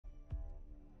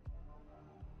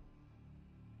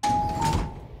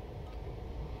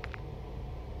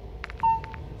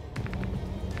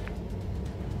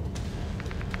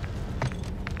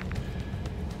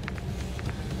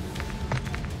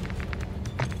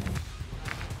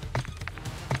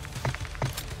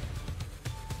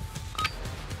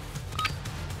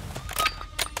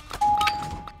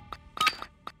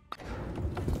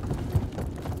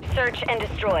Search and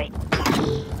destroy.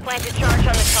 Plant a charge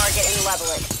on the target and level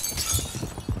it.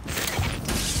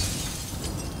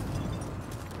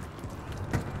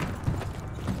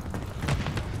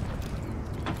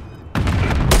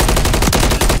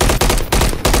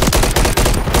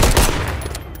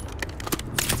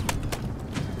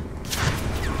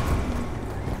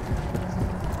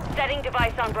 Setting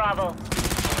device on Bravo.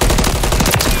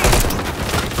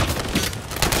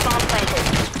 Bomb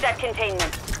planted. Set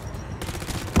containment.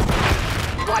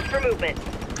 Watch for movement.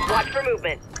 Watch for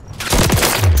movement.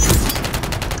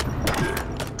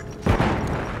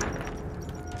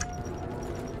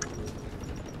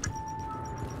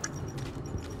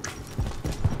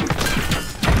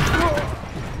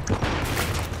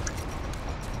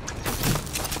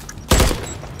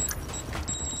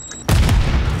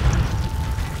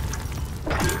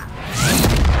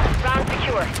 Round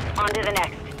secure. On to the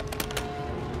next.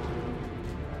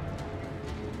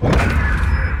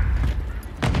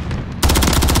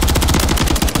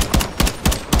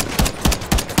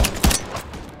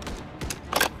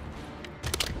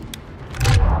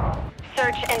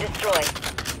 Search and destroy.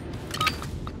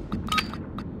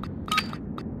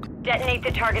 Detonate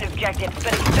the target objectives,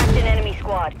 but expect an enemy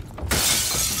squad.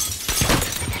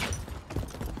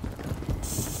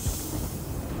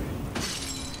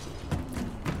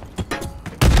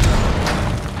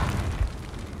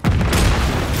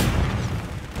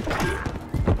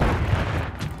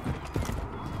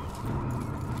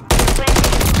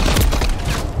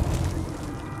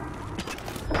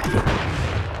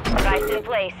 Device in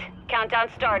place. Countdown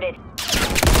started.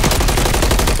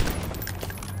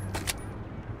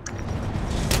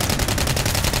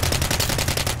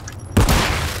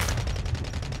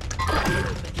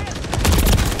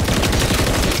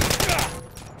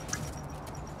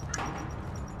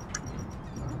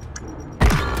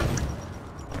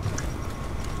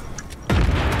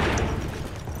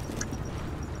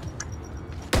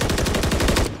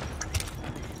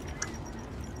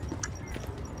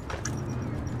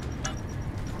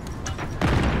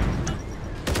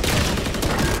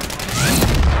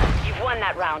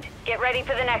 That round. Get ready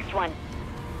for the next one.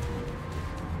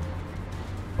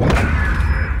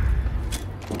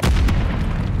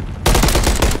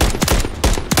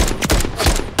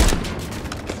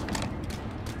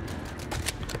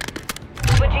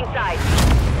 Switching sides.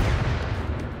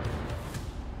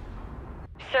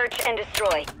 Search and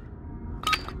destroy.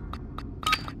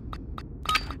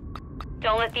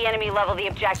 Don't let the enemy level the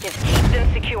objectives. Keep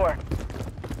them secure.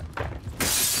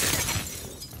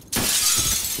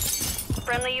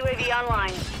 Friendly UAV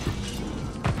online.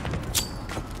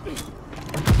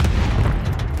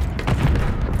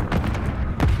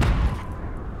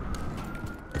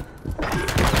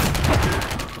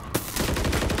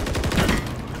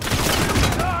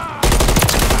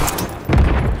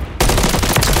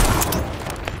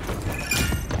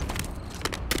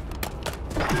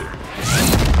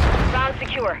 Round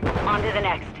secure. On to the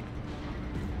next.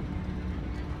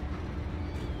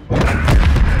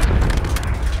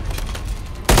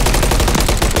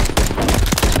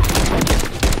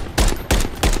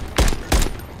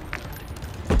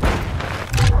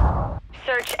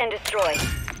 Search and destroy.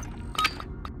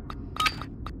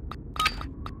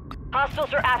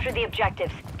 Hostiles are after the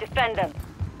objectives. Defend them.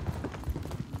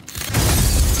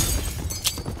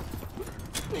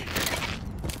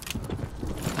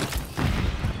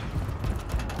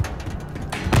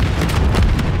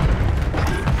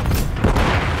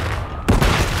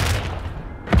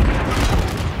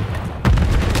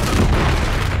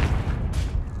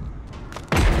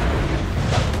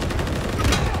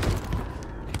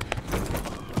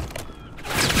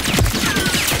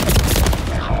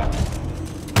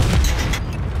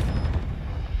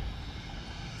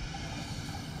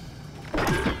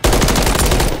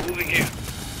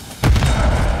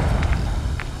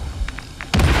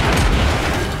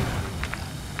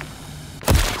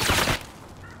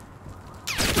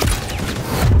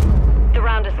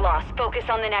 Focus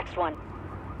on the next one.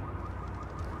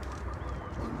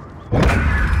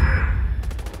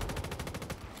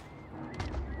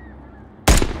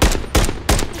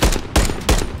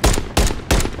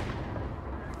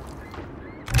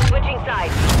 Switching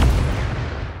sides.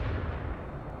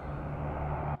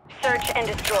 Search and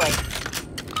destroy.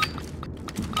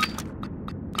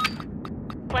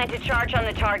 Plant a charge on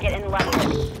the target and level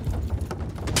it.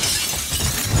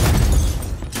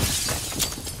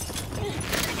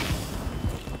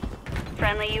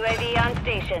 Friendly UAV on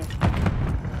station.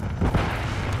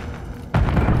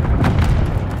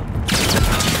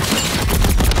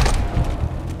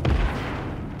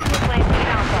 Planting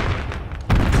Alpha.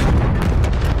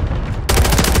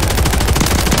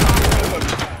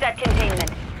 Set containment.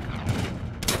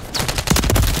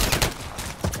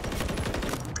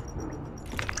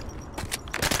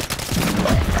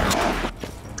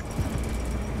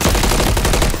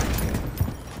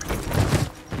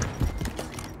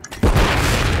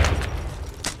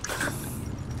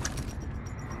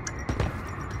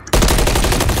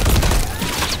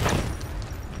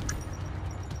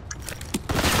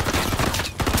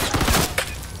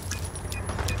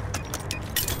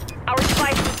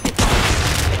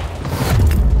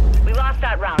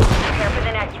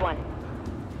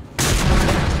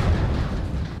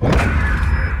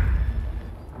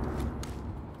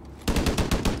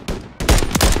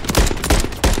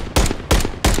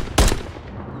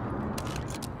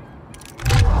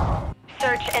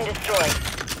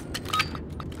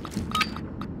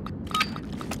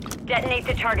 Detonate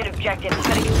the target objective,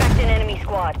 but expect an enemy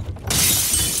squad.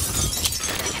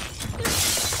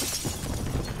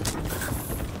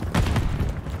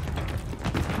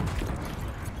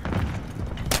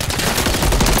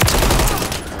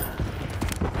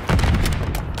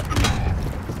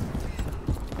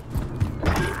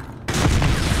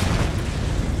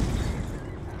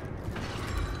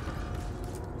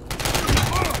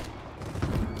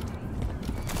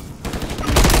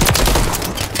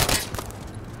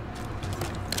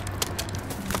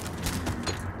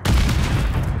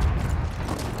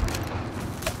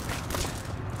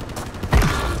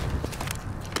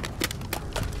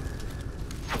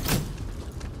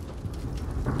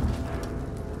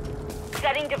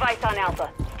 Setting device on Alpha.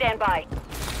 Stand by.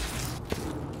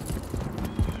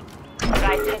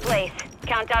 Device in place.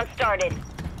 Countdown started.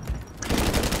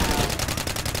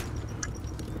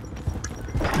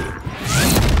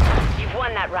 You've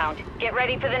won that round. Get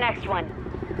ready for the next one.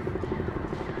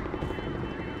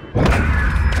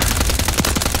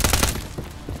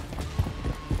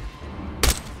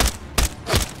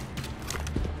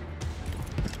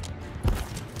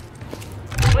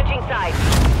 Switching sides.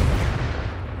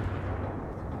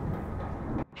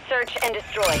 Search and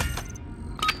destroy.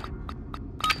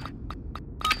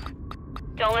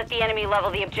 Don't let the enemy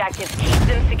level the objectives. Keep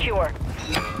them secure.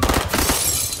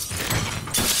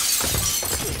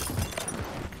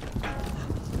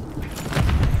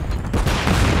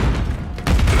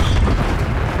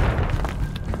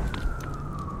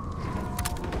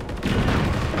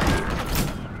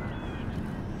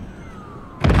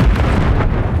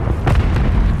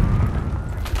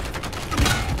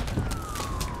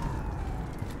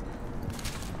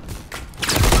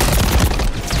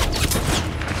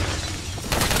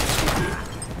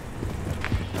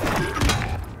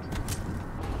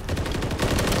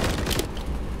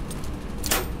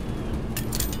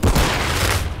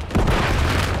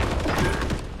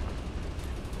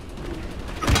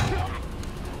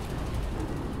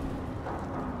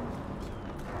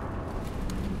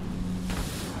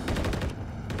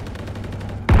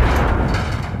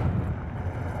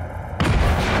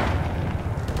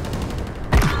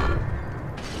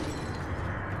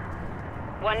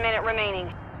 One minute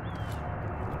remaining.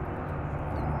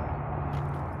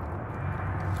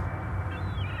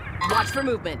 Watch for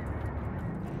movement.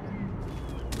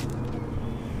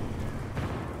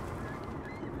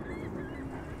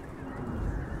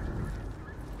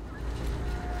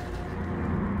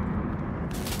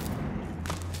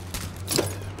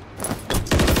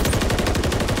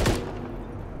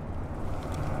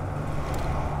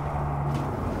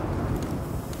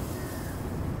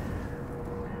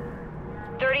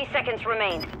 Seconds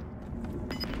remain.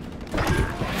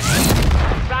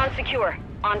 Round secure.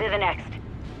 On to the next.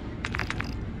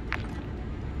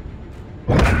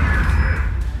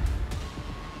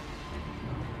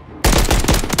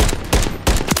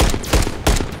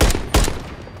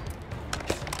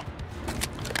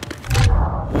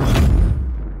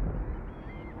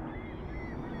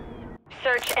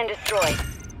 Search and destroy.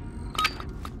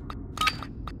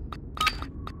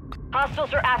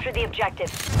 Hostiles are after the objective.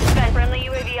 Defend. Friendly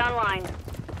UAV online.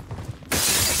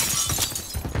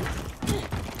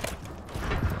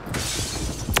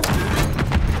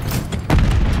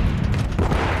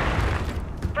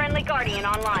 Friendly Guardian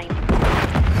online.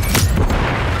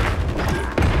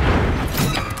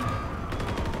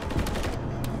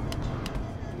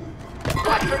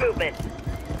 Watch for movement.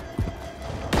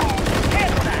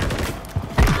 Handle that.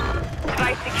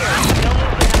 Device secure. No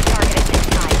movement on target at this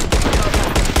time.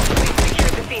 We've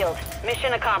secured the field.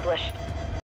 Mission accomplished.